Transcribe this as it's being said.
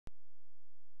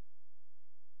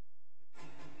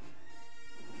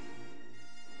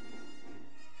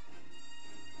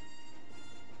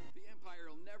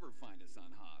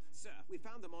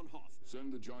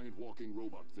Send the giant walking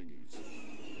robot thingies.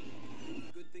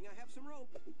 Good thing I have some rope.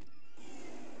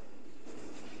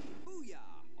 Booyah!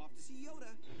 Off to see Yoda.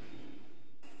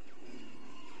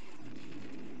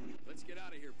 Let's get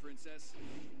out of here, princess.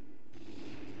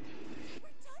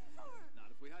 We're done for! Not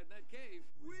if we hide in that cave.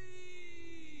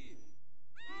 Whee!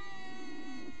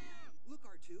 Look,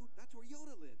 R2, that's where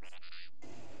Yoda lives.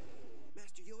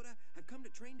 Master Yoda, I've come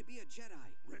to train to be a Jedi.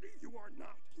 Ready you are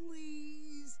not.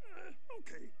 Please?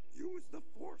 Okay, use the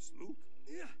Force, Luke.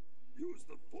 Yeah. Use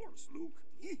the Force, Luke.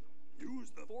 Use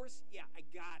the Force? Yeah, I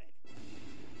got it.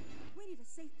 We need a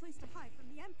safe place to hide from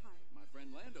the Empire. My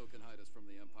friend Lando can hide us from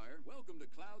the Empire. Welcome to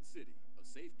Cloud City, a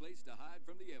safe place to hide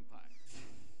from the Empire.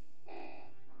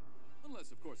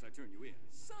 Unless, of course, I turn you in.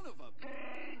 Son of a...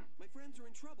 My friends are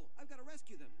in trouble. I've got to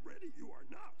rescue them. Ready you are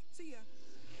not. See ya.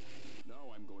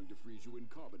 Now I'm going to freeze you in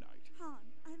carbonite. Han,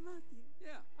 I love you.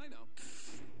 Yeah, I know.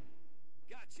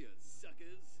 Gotcha,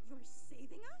 suckers. You're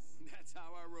saving us? That's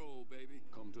how I roll, baby.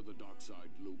 Come to the dark side,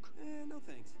 Luke. No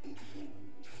thanks.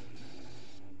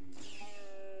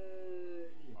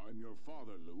 I'm your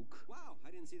father, Luke. Wow,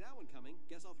 I didn't see that one coming.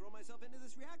 Guess I'll throw myself into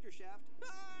this reactor shaft.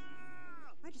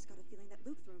 Ah! I just got a feeling that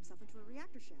Luke threw himself into a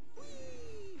reactor shaft.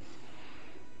 Whee!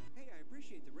 Hey, I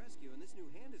appreciate the rescue, and this new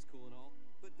hand is cool and all,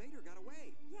 but Vader got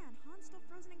away. Yeah, and Han's still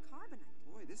frozen in carbonite.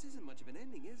 Boy, this isn't much of an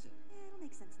ending, is it? It'll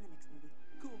make sense in the next